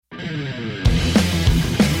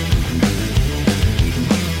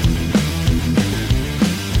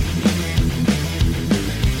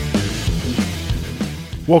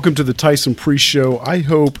Welcome to the Tyson Priest Show. I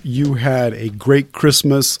hope you had a great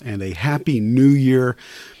Christmas and a happy New Year.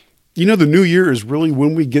 You know, the new year is really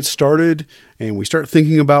when we get started and we start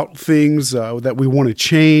thinking about things that we want to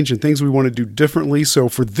change and things we want to do differently. So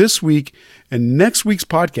for this week and next week's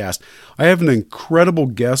podcast, I have an incredible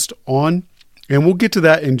guest on, and we'll get to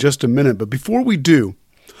that in just a minute. But before we do,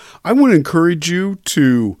 I want to encourage you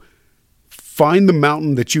to find the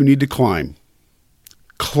mountain that you need to climb.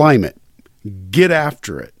 Climb it. Get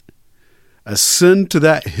after it. Ascend to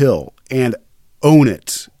that hill and own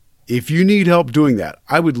it. If you need help doing that,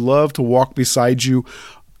 I would love to walk beside you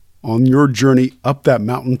on your journey up that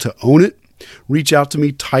mountain to own it. Reach out to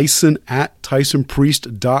me, Tyson at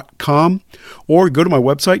TysonPriest.com, or go to my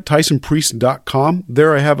website, TysonPriest.com.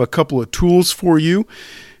 There I have a couple of tools for you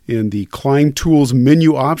in the Climb Tools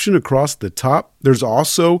menu option across the top. There's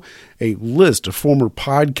also a list of former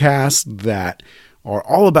podcasts that are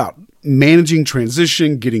all about managing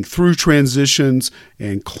transition, getting through transitions,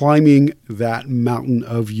 and climbing that mountain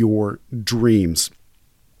of your dreams.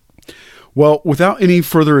 Well, without any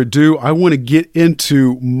further ado, I want to get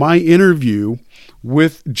into my interview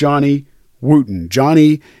with Jonny Wootton.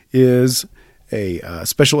 Jonny is a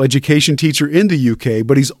special education teacher in the UK,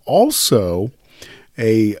 but he's also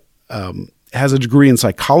has a degree in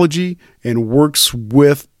psychology and works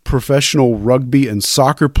with professional rugby and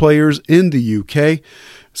soccer players in the UK.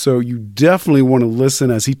 So you definitely want to listen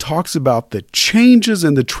as he talks about the changes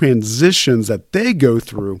and the transitions that they go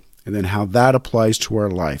through and then how that applies to our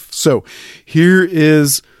life. So here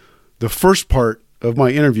is the first part of my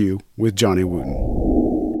interview with Jonny Wootton.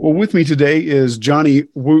 Well, with me today is Jonny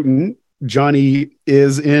Wootton. Jonny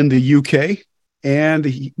is in the UK,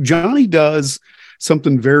 and Jonny does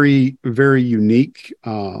something very, very unique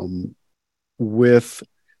with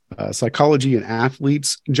psychology and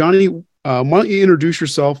athletes. Jonny, why don't you introduce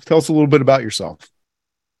yourself? Tell us a little bit about yourself.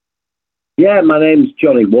 Yeah, my name's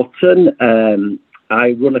Jonny Wootton.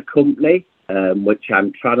 I run a company which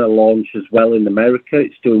I'm trying to launch as well in America.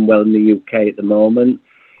 It's doing well in the UK at the moment.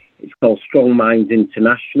 It's called Strong Minds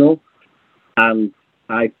International. And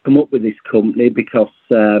I've come up with this company because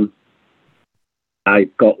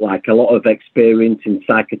I've got like a lot of experience in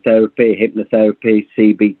psychotherapy, hypnotherapy,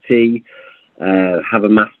 CBT, have a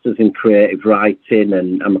master's in creative writing,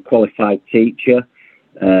 and I'm a qualified teacher.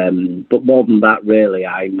 But more than that, really,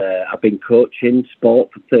 I've been coaching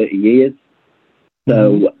sport for 30 years.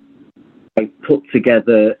 So I put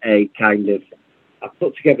together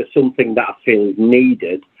something that I feel is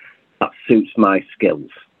needed that suits my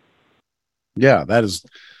skills. Yeah, that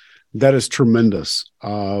is tremendous.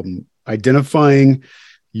 Identifying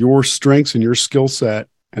your strengths and your skill set,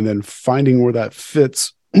 and then finding where that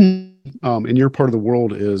fits in your part of the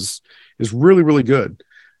world is really, really good.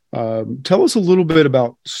 Tell us a little bit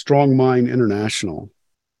about Strong Mind International.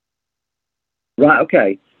 Right,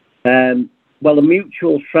 okay. Well, a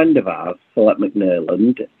mutual friend of ours, Philip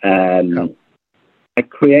McNerland, I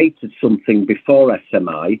created something before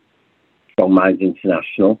SMI, Strong Minds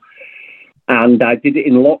International, and I did it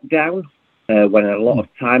in lockdown when I had a lot of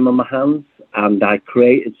time on my hands, and I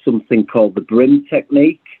created something called the BRIM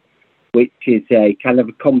technique, which is a kind of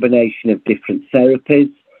a combination of different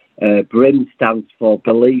therapies. BRIM stands for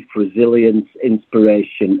Belief, Resilience,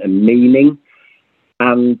 Inspiration, and Meaning.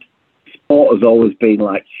 And sport has always been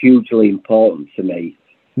like hugely important to me.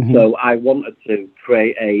 Mm-hmm. So I wanted to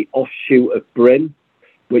create a offshoot of BRIM,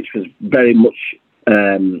 which was very much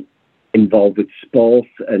involved with sport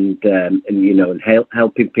and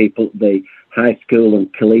helping people at the high school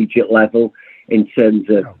and collegiate level in terms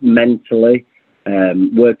of mentally,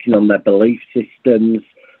 working on their belief systems,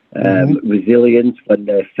 resilience when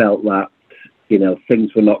they felt that,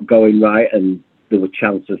 things were not going right and there were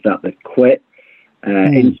chances that they'd quit.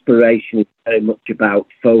 Inspiration is very much about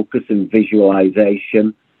focus and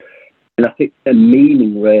visualization. And I think the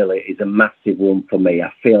meaning really is a massive one for me.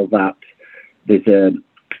 I feel that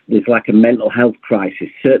there's like a mental health crisis,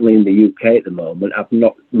 certainly in the UK at the moment. I've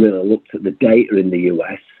not really looked at the data in the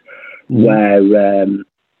US, where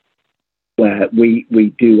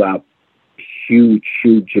we do have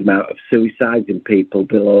huge amount of suicides in people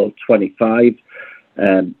below 25.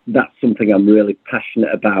 That's something I'm really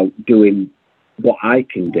passionate about, doing what I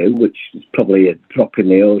can do, which is probably a drop in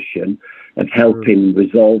the ocean, of helping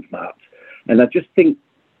resolve that. And I just think,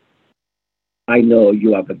 I know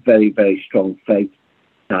you have a very, very strong faith,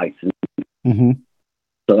 Tyson.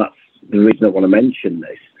 So that's the reason I want to mention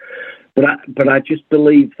this. But I just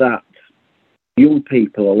believe that young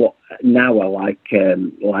people now are like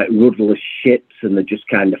rudderless ships, and they're just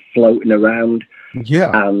kind of floating around. Yeah.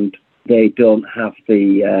 And they don't have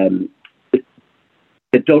the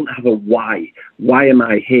they don't have a why. Why am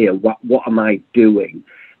I here? What am I doing?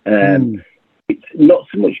 It's not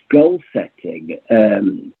so much goal setting.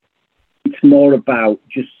 It's more about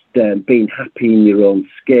just being happy in your own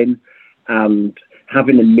skin and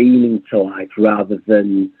having a meaning to life rather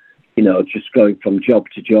than, just going from job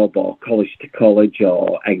to job or college to college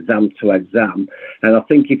or exam to exam. And I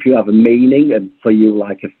think if you have a meaning and for you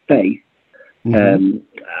like a faith,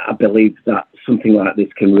 I believe that something like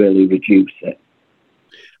this can really reduce it.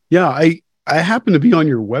 Yeah, I happen to be on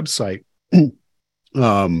your website,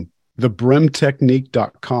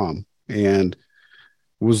 thebremtechnique.com, and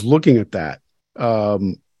was looking at that.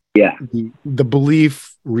 The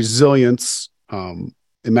belief, resilience,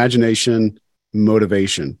 imagination,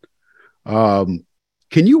 motivation. Can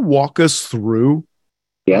you walk us through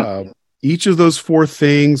each of those four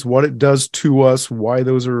things, what it does to us, why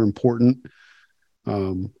those are important?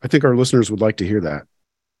 I think our listeners would like to hear that.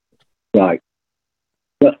 Right.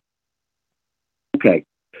 Well, okay.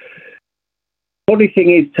 Funny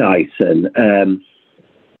thing is, Tyson,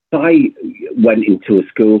 I went into a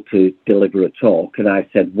school to deliver a talk and I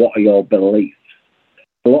said, what are your beliefs?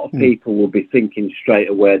 A lot of people will be thinking straight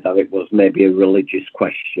away that it was maybe a religious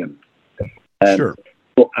question. Sure.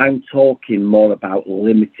 But I'm talking more about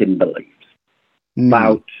limiting beliefs.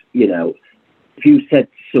 About, if you said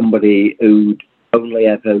to somebody who'd only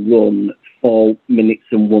ever run 4 minutes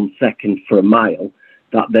and 1 second for a mile,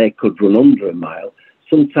 that they could run under a mile,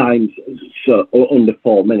 sometimes, or under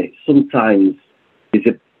 4 minutes, sometimes there's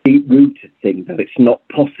a deep-rooted thing that it's not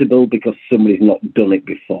possible because somebody's not done it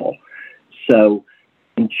before. So,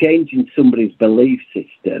 in changing somebody's belief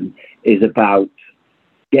system is about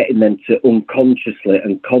getting them to unconsciously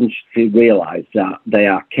and consciously realise that they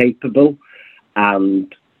are capable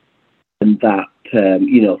and that,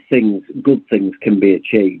 good things can be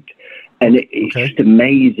achieved. And it's just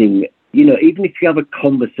amazing, even if you have a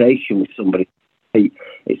conversation with somebody,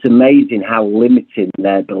 it's amazing how limiting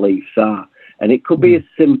their beliefs are. And it could be as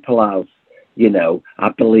simple as, I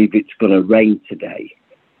believe it's going to rain today.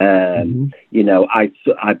 I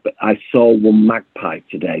saw one magpie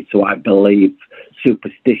today, so I believe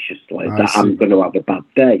superstitiously that I'm going to have a bad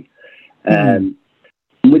day.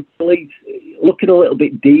 With beliefs, looking a little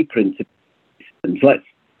bit deeper into systems, let's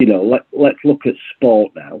look at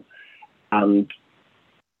sport now. And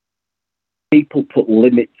people put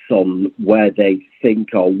limits on where they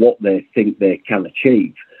think or what they think they can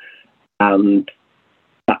achieve. And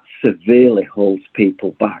that severely holds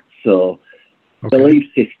people back. So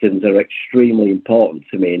belief systems are extremely important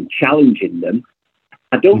to me, and challenging them.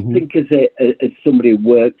 I don't think as somebody who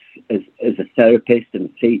works as a therapist and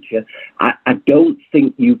a teacher, I don't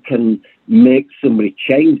think you can make somebody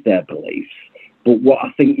change their beliefs. But what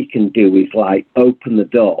I think you can do is open the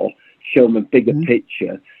door, show them a bigger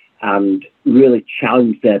picture, and really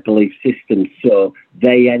challenge their belief system so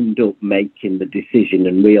they end up making the decision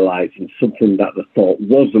and realising something that they thought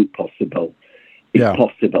wasn't possible is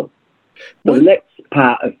possible. The next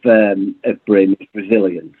part of BRIM is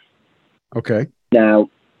resilience. Okay. Now,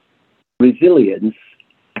 resilience,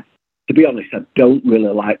 to be honest, I don't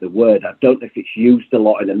really like the word. I don't know if it's used a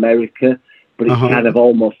lot in America, but it's kind of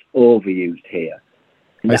almost overused here.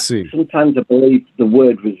 I see. Sometimes I believe the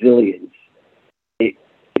word resilience, it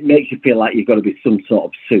makes you feel like you've got to be some sort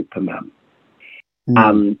of Superman.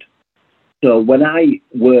 And so when I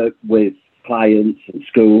work with clients and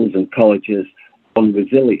schools and colleges on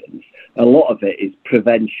resilience, a lot of it is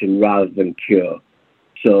prevention rather than cure.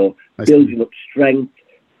 So building up strength,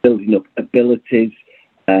 building up abilities,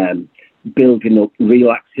 building up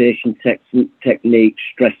relaxation techniques,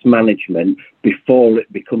 stress management before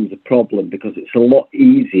it becomes a problem, because it's a lot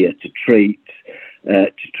easier to treat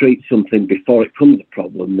something before it becomes a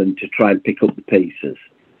problem than to try and pick up the pieces.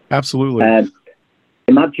 Absolutely.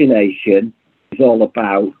 Imagination is all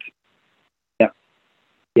about,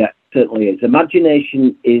 certainly is.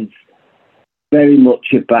 Imagination is very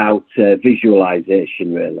much about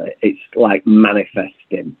visualization, really. It's like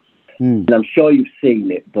manifesting. And I'm sure you've seen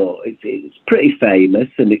it, but it's pretty famous,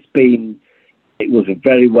 and it was a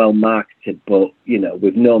very well marketed, but,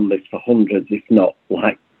 we've known this for hundreds, if not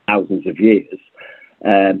thousands of years.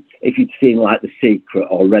 If you'd seen The Secret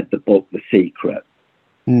or read the book The Secret.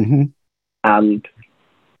 And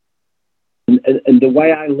the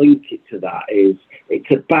way I link it to that is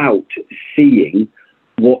it's about seeing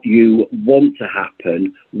what you want to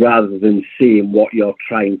happen rather than seeing what you're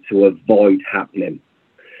trying to avoid happening.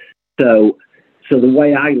 So the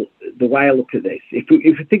way I look at this, if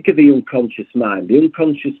you think of the unconscious mind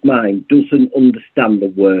doesn't understand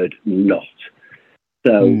the word not,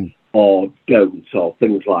 or don't, or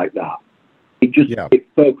things like that. It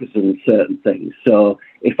focuses on certain things. So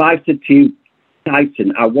if I said to you,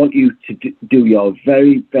 Titan, I want you to do your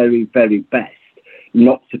very, very, very best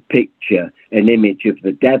not to picture an image of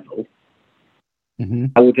the devil,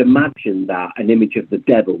 I would imagine that an image of the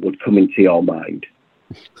devil would come into your mind.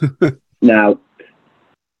 Now,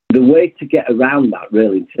 the way to get around that,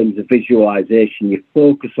 really, in terms of visualization, you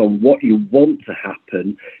focus on what you want to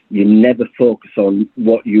happen. You never focus on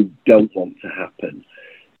what you don't want to happen.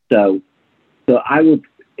 So I would,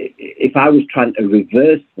 if I was trying to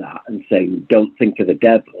reverse that and saying, don't think of the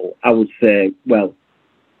devil, I would say, well,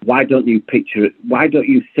 why don't you think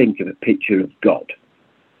of a picture of God?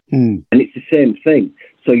 And it's the same thing.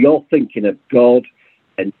 So you're thinking of God,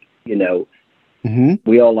 and, you know,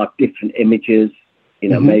 we all have different images. You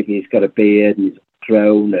know, maybe he's got a beard and he's on a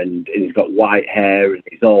throne and he's got white hair and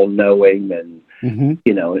he's all knowing and,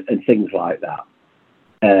 you know, and things like that.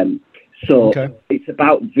 So it's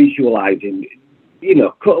about visualizing, you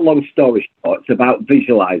know, cut a long story short, it's about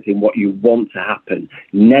visualizing what you want to happen.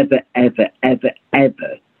 Never, ever, ever,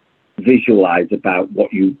 ever visualize about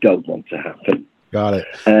what you don't want to happen. Got it.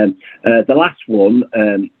 The last one,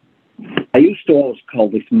 I used to always call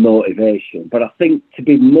this motivation, but I think to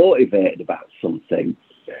be motivated about something,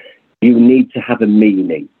 you need to have a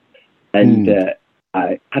meaning. And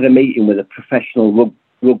I had a meeting with a professional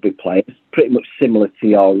rugby player, pretty much similar to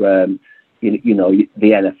your, you know,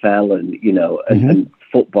 the NFL and, you know, and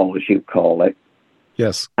football, as you call it.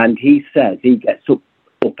 Yes. And he says he gets up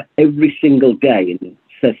every single day and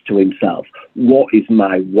says to himself, what is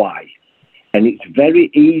my why? And it's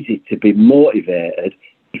very easy to be motivated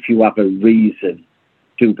if you have a reason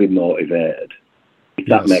to be motivated, if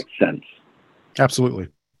that makes sense. Absolutely.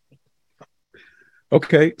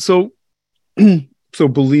 Okay, so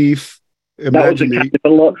belief, imagination.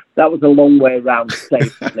 That was a long way around.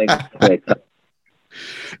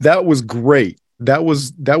 That was great. That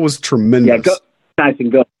was tremendous. Yeah, Tyson,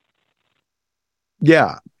 go.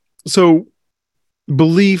 Yeah. So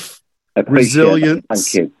belief, resilience.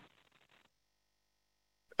 Thank you.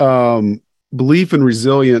 Belief and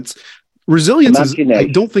resilience. Resilience I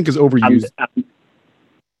don't think is overused.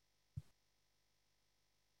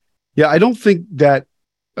 Yeah, I don't think that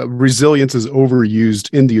resilience is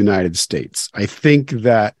overused in the United States. I think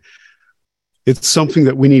that it's something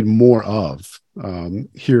that we need more of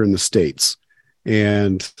here in the States.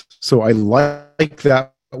 And so I like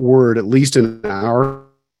that word, at least in our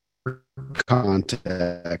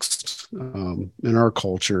context, in our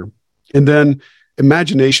culture. And then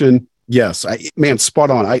imagination, yes,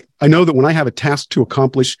 spot on. I know that when I have a task to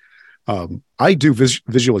accomplish, I do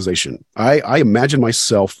visualization. I imagine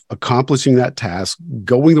myself accomplishing that task,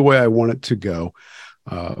 going the way I want it to go,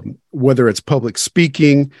 whether it's public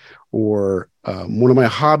speaking or one of my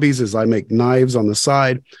hobbies is I make knives on the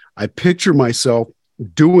side. I picture myself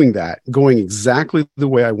doing that, going exactly the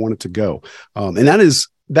way I want it to go. And that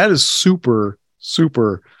is super,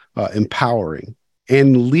 super empowering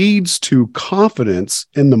and leads to confidence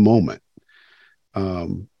in the moment.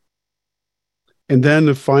 And then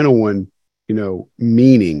the final one, you know,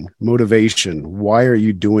 meaning, motivation. Why are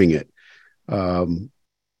you doing it? You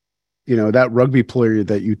know, that rugby player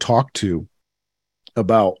that you talked to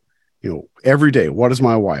about, you know, every day, what is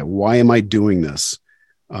my why? Why am I doing this?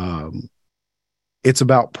 It's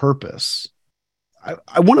about purpose.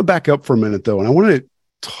 I want to back up for a minute, though, and I want to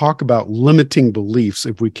talk about limiting beliefs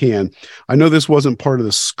if we can. I know this wasn't part of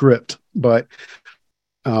the script, but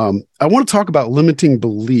I want to talk about limiting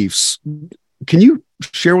beliefs. Can you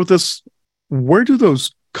share with us, where do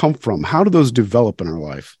those come from? How do those develop in our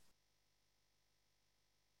life?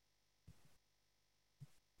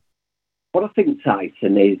 What I think,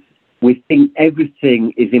 Tyson, is we think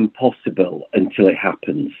everything is impossible until it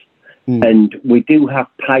happens. And we do have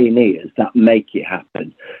pioneers that make it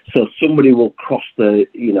happen. So somebody will cross the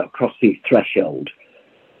threshold.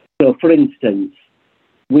 So, for instance,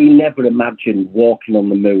 we never imagined walking on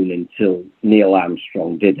the moon until Neil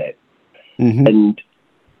Armstrong did it. And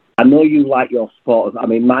I know you like your sport. I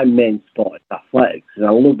mean, my main sport is athletics, and I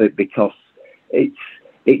love it because it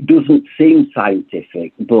doesn't seem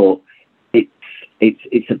scientific, but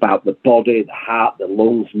it's about the body, the heart, the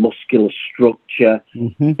lungs, muscular structure.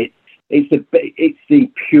 It's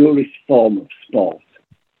the purest form of sport.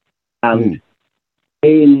 And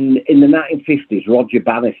in the 1950s, Roger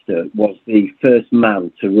Bannister was the first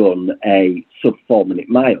man to run a sub 4-minute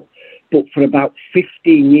mile. But for about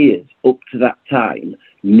 15 years up to that time,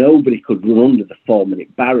 nobody could run under the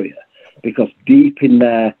 4-minute barrier because deep in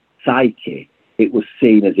their psyche, it was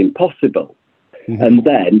seen as impossible. And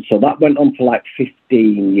then, so that went on for like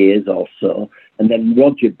 15 years or so. And then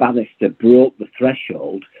Roger Bannister broke the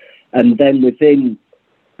threshold. And then within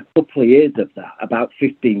a couple of years of that, about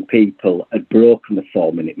 15 people had broken the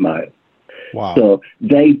 4-minute mile. Wow. So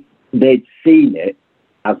they'd seen it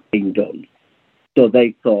as being done. So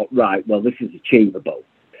they thought, right, well, this is achievable.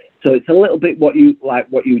 So it's a little bit what you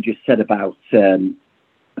just said about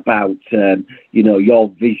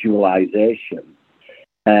your visualization.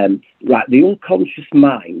 Right, the unconscious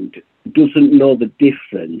mind doesn't know the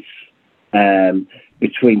difference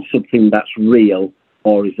between something that's real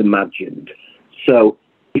or is imagined. So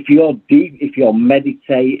if you're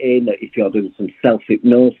meditating, if you're doing some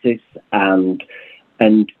self-hypnosis and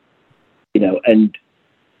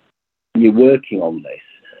you're working on this,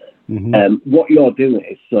 what you're doing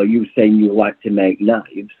is, so you saying you like to make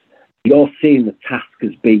knives, you're seeing the task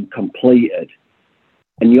as being completed,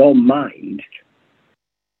 and your mind,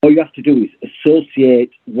 all you have to do is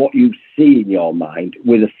associate what you see in your mind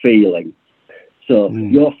with a feeling. So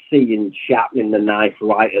you're seeing sharpening the knife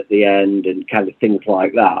right at the end and kind of things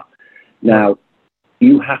like that. Now,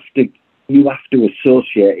 you have to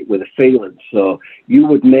associate it with a feeling. So you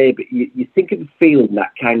would you think of a feeling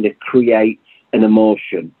that kind of creates an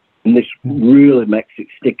emotion, and this really makes it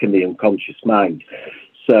stick in the unconscious mind.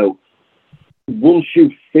 So once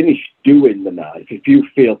you've finished doing the knife, if you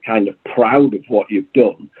feel kind of proud of what you've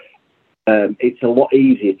done, it's a lot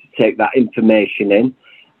easier to take that information in,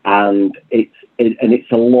 and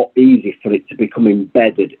it's a lot easier for it to become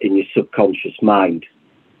embedded in your subconscious mind.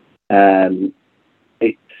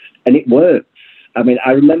 It works. I mean,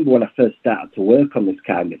 I remember when I first started to work on this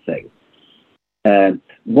kind of thing,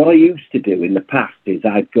 what I used to do in the past is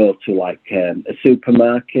I'd go to like a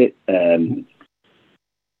supermarket, as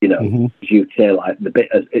you'd say, like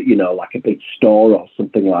like a big store or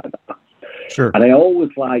something like that. Sure. And I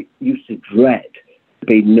always used to dread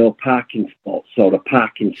being no parking spots or a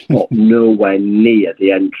parking spot nowhere near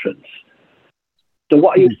the entrance. So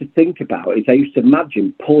what I used to think about is I used to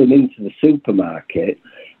imagine pulling into the supermarket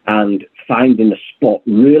and finding a spot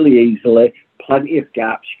really easily, plenty of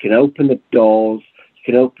gaps. You can open the doors, you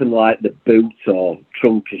can open like the boot or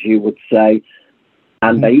trunk, as you would say.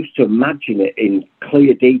 And I used to imagine it in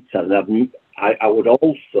clear detail. And I would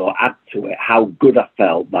also add to it how good I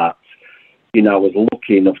felt that, I was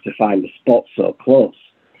lucky enough to find a spot so close.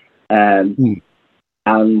 And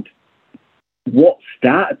what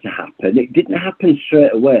started to happen, it didn't happen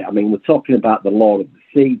straight away. I mean, we're talking about the law of the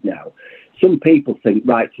seed now. Some people think,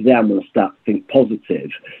 right, today I'm going to start to think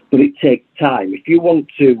positive, but it takes time. If you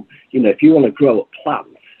want to, grow a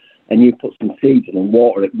plant and you put some seeds in and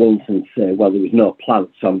water it once and say, well, there was no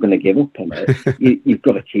plant, so I'm going to give up on it. You've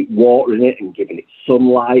got to keep watering it and giving it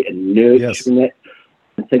sunlight and nurturing it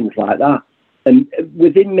and things like that. And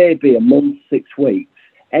within maybe a month, 6 weeks,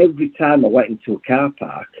 every time I went into a car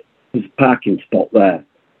park, there's a parking spot there.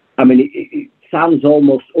 I mean, it sounds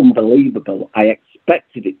almost unbelievable. I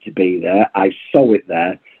expected it to be there. I saw it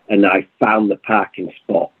there, and I found the parking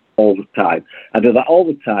spot all the time. I do that all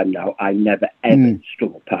the time now. I never, ever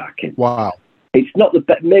struggle parking. Wow. It's not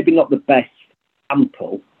maybe not the best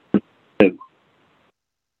example.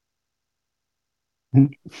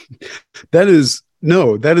 That is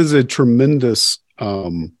a tremendous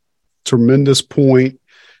point,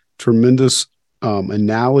 tremendous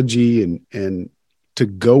analogy, and to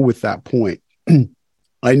go with that point.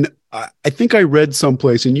 I think I read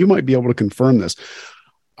someplace, and you might be able to confirm this.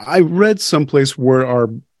 I read someplace where our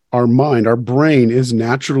brain is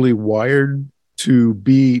naturally wired to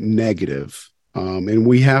be negative, and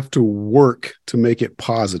we have to work to make it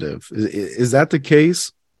positive. Is that the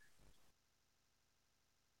case?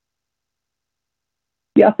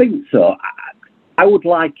 Yeah, I think so. I would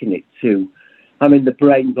liken it to, I mean, the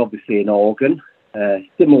brain's obviously an organ,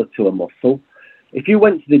 similar to a muscle. If you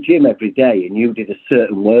went to the gym every day and you did a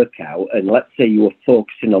certain workout, and let's say you were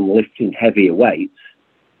focusing on lifting heavier weights,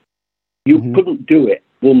 you couldn't do it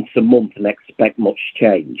once a month and expect much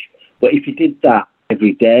change. But if you did that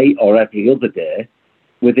every day or every other day,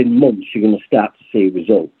 within months, you're going to start to see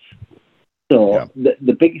results. So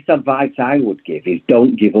the biggest advice I would give is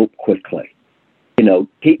don't give up quickly.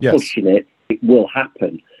 Keep pushing it. It will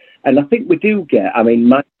happen. And I think we do get, I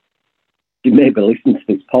mean, you may be listening to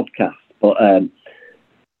this podcast, but,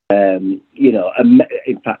 in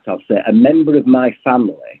fact, I'll say a member of my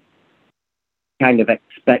family kind of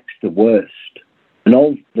expects the worst. And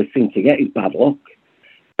all they seem to get is bad luck.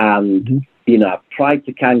 And, I've tried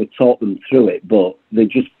to kind of talk them through it, but they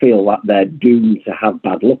just feel that they're doomed to have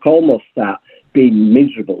bad luck, almost that being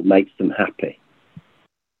miserable makes them happy.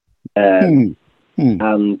 And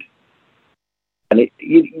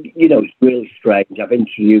it's really strange. I've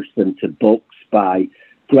introduced them to books by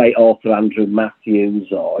great author Andrew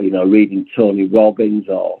Matthews, or reading Tony Robbins,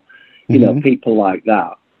 or you know, people like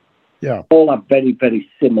that. Yeah. All have very, very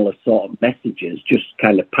similar sort of messages, just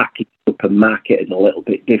kind of packaged up and marketed a little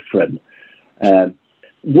bit different.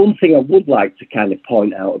 One thing I would like to kind of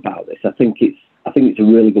point out about this, I think it's a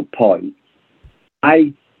really good point.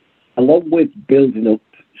 Along with building up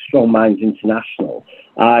Strong Minds International,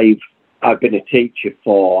 I've been a teacher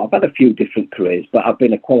I've had a few different careers, but I've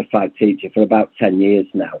been a qualified teacher for about 10 years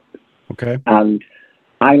now. Okay. And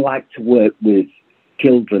I like to work with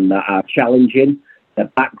children that are challenging.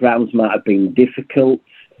 Their backgrounds might have been difficult.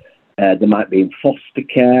 They might be in foster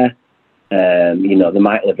care. You know, they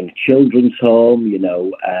might live in a children's home. You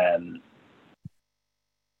know, I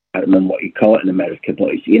don't remember what you call it in America, but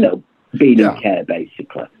it's, you know, being in care,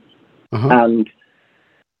 basically. And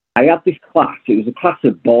I had this class. It was a class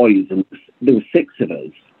of boys, and there were 6 of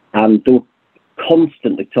us, and they were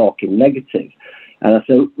constantly talking negative. And I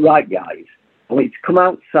said, right, guys, I want you to come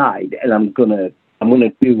outside, and I'm gonna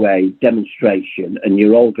do a demonstration, and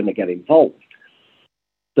you're all gonna get involved.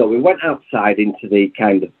 So we went outside into the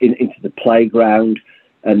into the playground,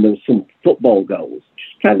 and there were some football goals,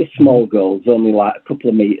 just kind of small goals, only like a couple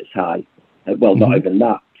of meters high. Well, not even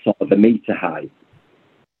that, sort of a meter high.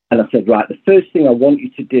 And I said, right, the first thing I want you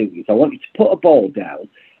to do is I want you to put a ball down,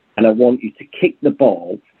 and I want you to kick the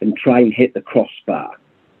ball and try and hit the crossbar,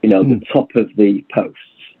 you know, the top of the posts.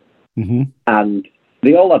 And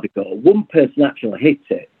they all had a go. One person actually hit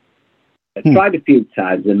it. I tried a few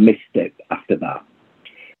times and missed it after that.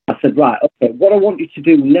 I said, right, okay, what I want you to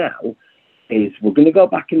do now is we're going to go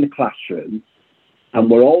back in the classroom, and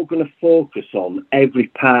we're all going to focus on every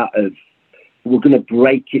part of, we're going to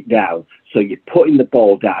break it down. So you're putting the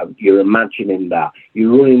ball down, you're imagining that,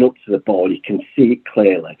 you're running up to the ball, you can see it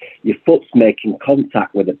clearly. Your foot's making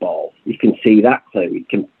contact with the ball, you can see that clearly, you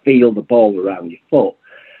can feel the ball around your foot.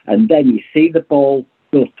 And then you see the ball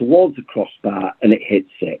goes towards the crossbar and it hits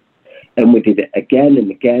it. And we did it again and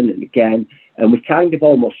again and again. And we kind of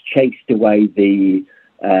almost chased away the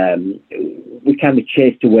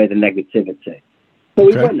negativity. So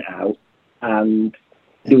we went out, and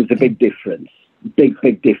there was a big difference.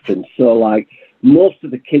 Big difference. So, like, most of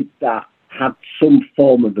the kids that had some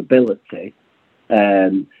form of ability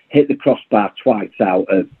hit the crossbar twice out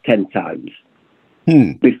of 10 times.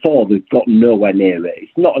 Before they've got nowhere near it.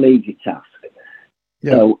 It's not an easy task.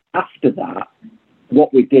 So after that,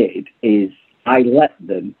 what we did is I let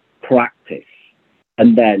them practice,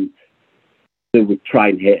 and then they would try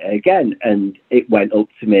and hit it again, and it went up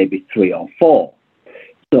to maybe 3 or 4.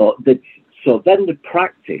 So then they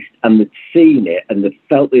practiced, and they'd seen it, and they'd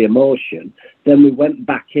felt the emotion. Then we went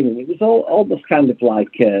back in, and it was almost kind of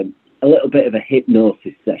like a little bit of a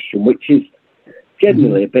hypnosis session, which is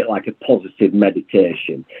generally a bit like a positive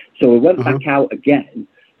meditation. So we went back out again,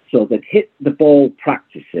 so they'd hit the ball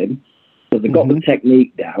practicing, so they got the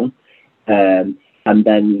technique down, and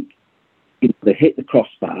then they hit the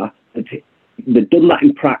crossbar. They'd done that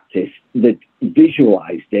in practice, they'd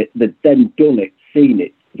visualised it, they'd then done it, seen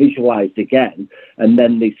it, visualised again, and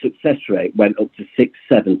then the success rate went up to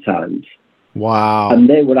 6-7 times. Wow. And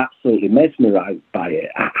they were absolutely mesmerised by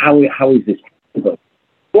it. How is this possible?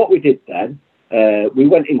 What we did then, we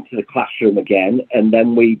went into the classroom again, and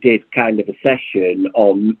then we did kind of a session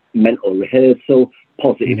on mental rehearsal,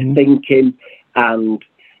 positive thinking, and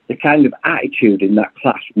the kind of attitude in that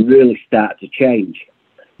class really started to change.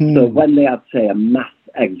 So when they had, say, a math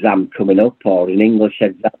exam coming up, or an English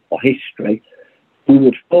exam, or history, we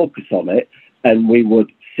would focus on it, and we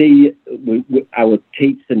would I would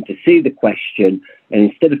teach them to see the question, and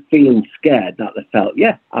instead of feeling scared, that they felt,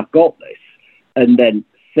 yeah, I've got this. And then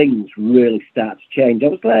things really start to change. I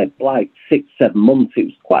was there like 6-7 months. It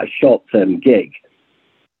was quite a short-term gig.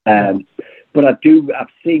 But I've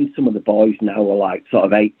seen some of the boys now are like sort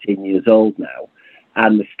of 18 years old now,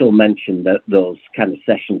 and they still mention those kind of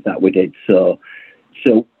sessions that we did. So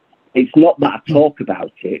it's not that I talk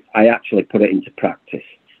about it. I actually put it into practice.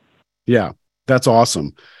 Yeah, that's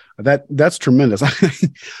awesome. That's tremendous.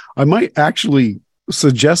 I might actually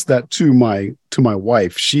suggest that to my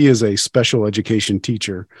wife. She is a special education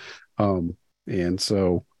teacher, and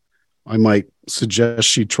so I might suggest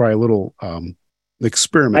she try a little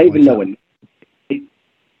experiment. I even know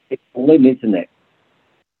it's Lynn, isn't it?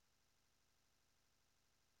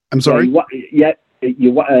 I'm sorry. I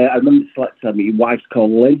remember Select telling me your wife's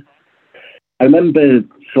called Lynn. I remember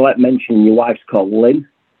Select mentioning your wife's called Lynn.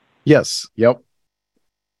 Yes. Yep.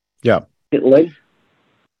 Yeah. Is it Lynn?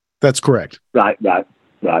 That's correct. Right. And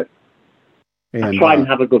I try and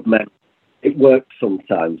have a good memory. It works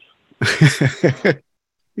sometimes.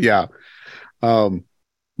 Yeah.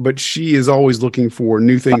 But she is always looking for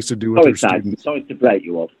new things to do with her students. Sorry to break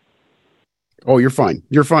you up. Oh, you're fine.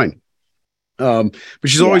 You're fine. But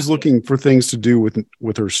she's always looking for things to do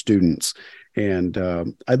with her students. And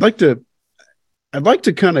I'd like to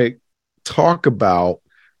kind of talk about,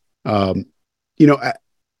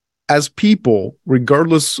 as people,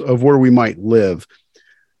 regardless of where we might live,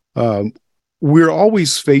 we're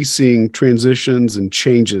always facing transitions and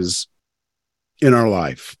changes in our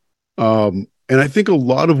life. And I think a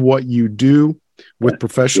lot of what you do with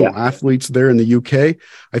professional athletes there in the UK,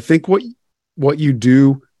 I think what you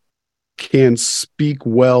do can speak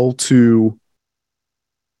well to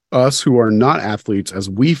us who are not athletes as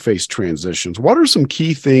we face transitions. What are some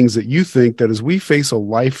key things that you think that as we face a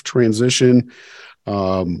life transition,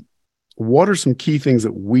 what are some key things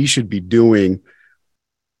that we should be doing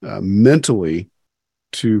mentally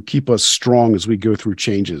to keep us strong as we go through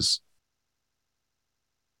changes?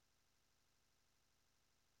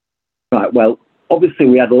 Right. Well, obviously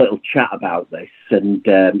we had a little chat about this, and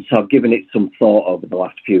so I've given it some thought over the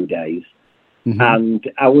last few days. Mm-hmm.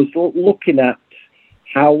 And I was looking at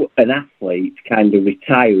how an athlete kind of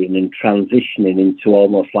retiring and transitioning into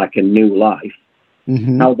almost like a new life,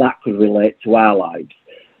 how that could relate to our lives.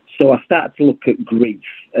 So I started to look at grief,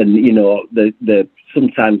 and the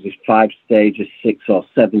sometimes there's 5 stages, 6 or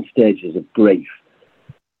 7 stages of grief.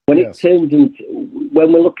 When it turns into,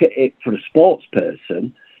 when we look at it for a sports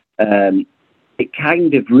person, it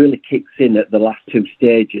kind of really kicks in at the last 2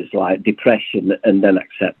 stages, like depression and then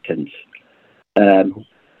acceptance.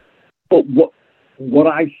 But what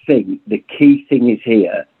I think the key thing is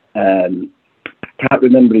here, I can't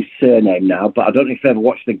remember his surname now, but I don't know if you ever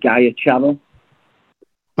watched the Gaia channel.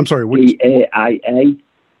 I'm sorry, Gaia.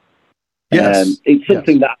 Yes, it's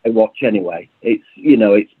something that I watch anyway. It's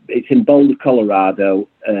it's in Boulder, Colorado.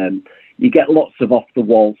 You get lots of off the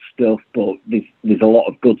wall stuff, but there's a lot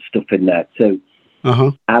of good stuff in there too.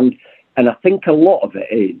 And I think a lot of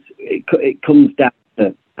it comes down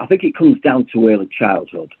to, I think it comes down to early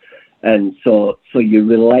childhood, and so you're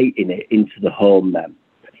relating it into the home then.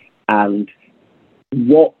 And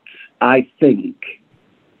what I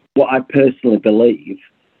personally believe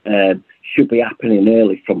should be happening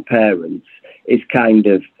early from parents is kind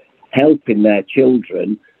of helping their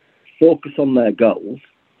children focus on their goals.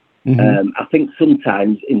 I think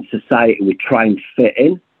sometimes in society we try and fit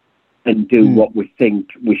in and do what we think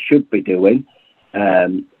we should be doing,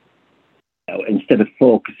 instead of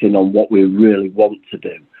focusing on what we really want to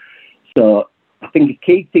do. So I think a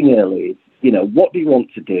key thing early is, what do you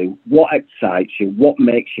want to do? What excites you? What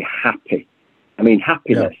makes you happy? I mean,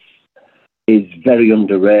 happiness is very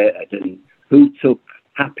underrated. And who took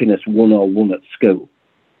happiness 101 at school?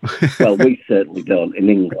 Well, we certainly don't in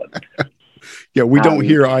England. Yeah, we don't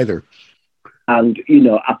hear either. And,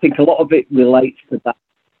 I think a lot of it relates to that.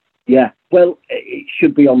 Yeah, well, it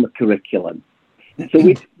should be on the curriculum. So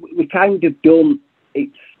we kind of don't,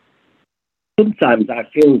 sometimes I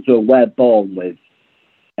feel as though we're born with,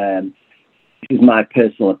 this is my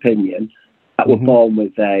personal opinion, that we're born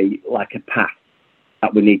with a path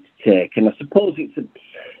that we need to take. And I suppose it's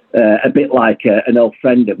a bit like an old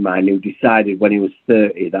friend of mine who decided when he was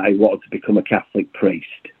 30 that he wanted to become a Catholic priest.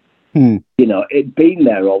 It'd been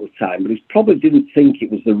there all the time, but he probably didn't think it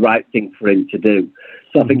was the right thing for him to do.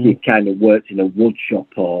 So I think he kind of worked in a wood shop,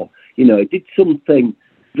 or, he did something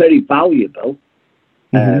very valuable.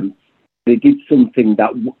 He did something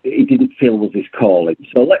that he didn't feel was his calling.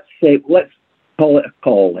 So let's call it a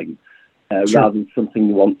calling rather than something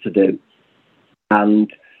you want to do.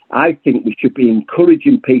 And I think we should be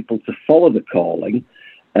encouraging people to follow the calling.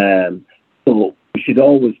 So we should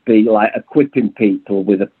always be like equipping people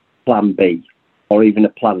with a plan B or even a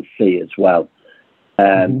plan C as well.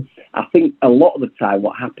 I think a lot of the time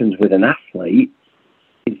what happens with an athlete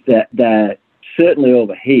is that they're certainly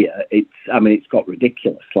over here, it's got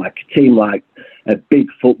ridiculous. Like a team like a big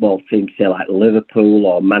football team, say like Liverpool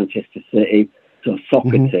or Manchester City, so a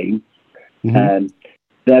soccer team,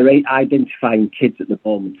 they're identifying kids at the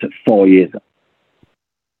moment at 4 years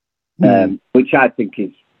old, which I think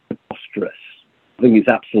is preposterous. I think it's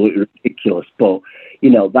absolutely ridiculous, but,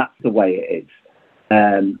 that's the way it is.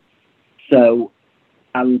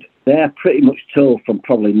 And they're pretty much told from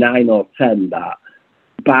probably 9 or 10 that,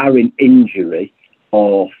 barring injury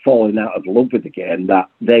or falling out of love with the game, that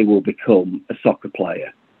they will become a soccer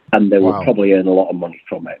player and they will probably earn a lot of money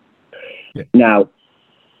from it. Yeah. Now,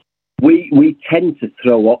 we tend to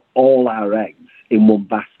throw all our eggs in one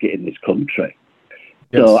basket in this country.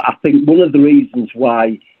 Yes. So I think one of the reasons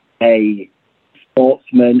why a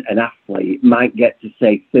sportsman, an athlete, might get to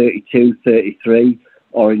say 32, 33,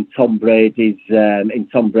 or in Tom Brady's,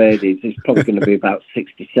 it's probably going to be about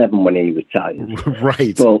 67 when he retires.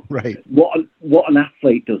 Right. But right. What an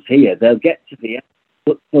athlete does here, they'll get to the end of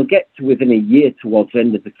but they'll get to within a year towards the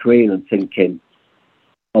end of the career and thinking,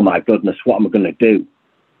 oh my goodness, what am I going to do?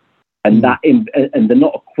 And and they're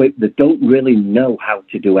not equipped. They don't really know how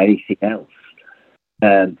to do anything else.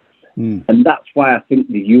 And that's why I think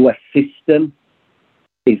the US system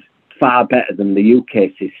is far better than the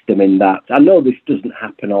UK system in that I know this doesn't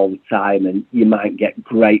happen all the time, and you might get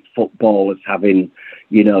great footballers having,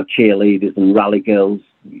 cheerleaders and rally girls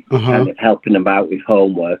kind of helping them out with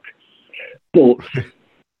homework. But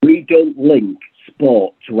we don't link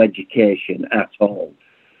sport to education at all.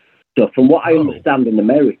 So from what I understand in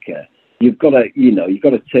America, you've got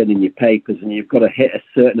to turn in your papers and you've got to hit a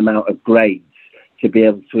certain amount of grades to be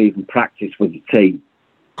able to even practice with the team.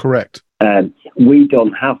 Correct. We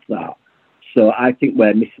don't have that. So I think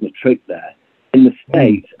we're missing a trick there. In the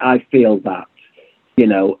States, I feel that,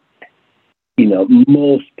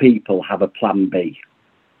 most people have a plan B.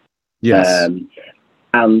 Yes.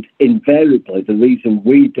 And invariably, the reason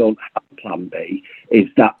we don't have a plan B is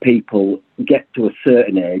that people get to a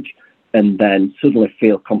certain age and then suddenly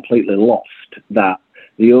feel completely lost, that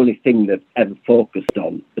the only thing they've ever focused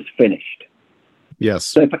on is finished. Yes.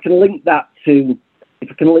 So if I can link that to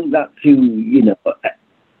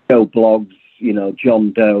Joe Blogs,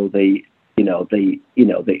 John Doe, the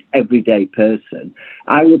everyday person,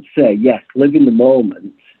 I would say yes, live in the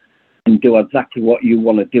moment and do exactly what you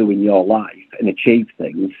want to do in your life and achieve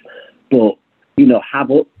things, but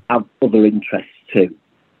have other interests too,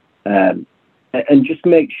 and just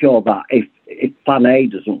make sure that if plan A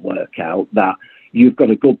doesn't work out, that you've got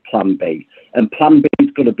a good plan B, and plan B is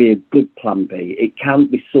going to be a good plan B. It can't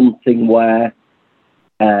be something where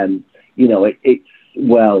it's,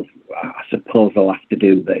 well, I suppose I'll have to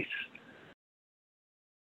do this.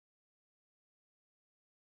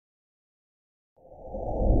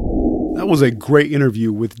 That was a great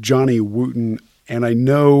interview with Jonny Wootton, and I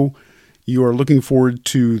know you are looking forward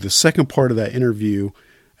to the second part of that interview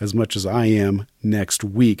as much as I am next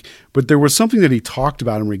week. But there was something that he talked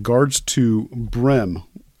about in regards to BRIM.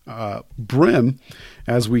 BRIM,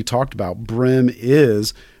 as we talked about, BRIM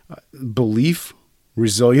is belief,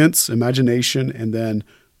 resilience, imagination, and then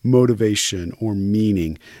motivation or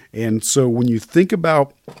meaning. And so when you think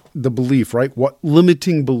about the belief, right, what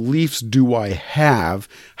limiting beliefs do I have?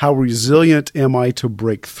 How resilient am I to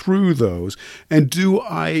break through those? And do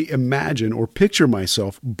I imagine or picture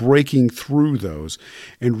myself breaking through those?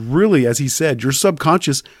 And really, as he said, your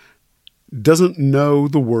subconscious doesn't know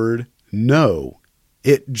the word no.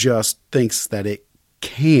 It just thinks that it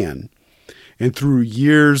can. And through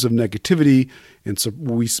years of negativity, and so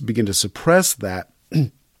we begin to suppress that.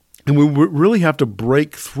 And we really have to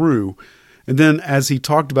break through. And then, as he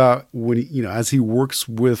talked about, as he works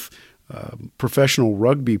with professional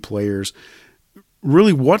rugby players,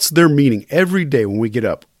 really, what's their meaning every day when we get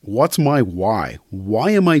up? What's my why?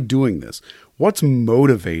 Why am I doing this? What's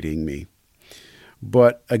motivating me?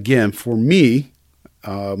 But again, for me,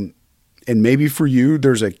 and maybe for you,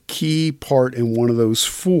 there's a key part in one of those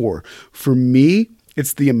four. For me,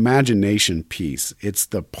 it's the imagination piece. It's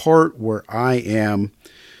the part where I am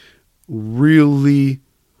really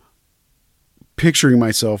picturing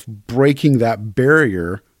myself breaking that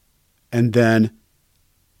barrier and then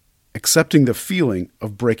accepting the feeling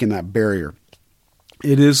of breaking that barrier.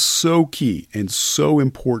 It is so key and so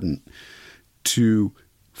important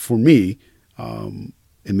for me, and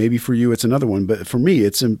maybe for you it's another one, but for me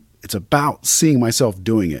it's about seeing myself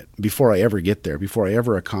doing it before I ever get there, before I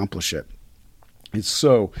ever accomplish it. It's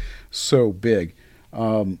so big.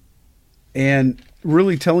 And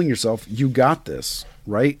really telling yourself, you got this,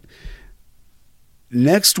 right?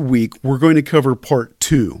 Next week, we're going to cover part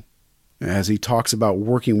 2 as he talks about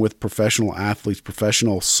working with professional athletes,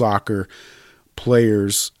 professional soccer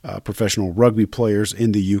players, professional rugby players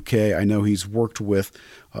in the UK. I know he's worked with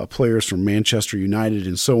players from Manchester United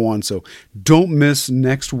and so on. So don't miss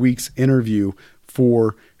next week's interview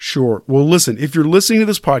for sure. Well, listen, if you're listening to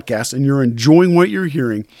this podcast and you're enjoying what you're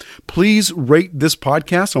hearing, please rate this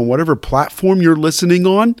podcast on whatever platform you're listening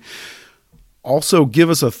on. Also, give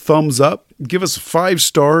us a thumbs up, give us 5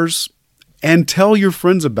 stars, and tell your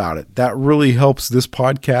friends about it. That really helps this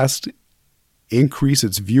podcast increase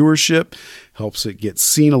its viewership, helps it get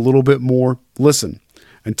seen a little bit more. Listen,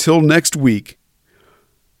 until next week,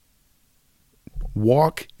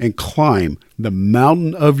 walk and climb the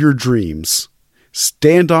mountain of your dreams.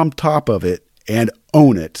 Stand on top of it and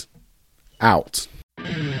own it. Out.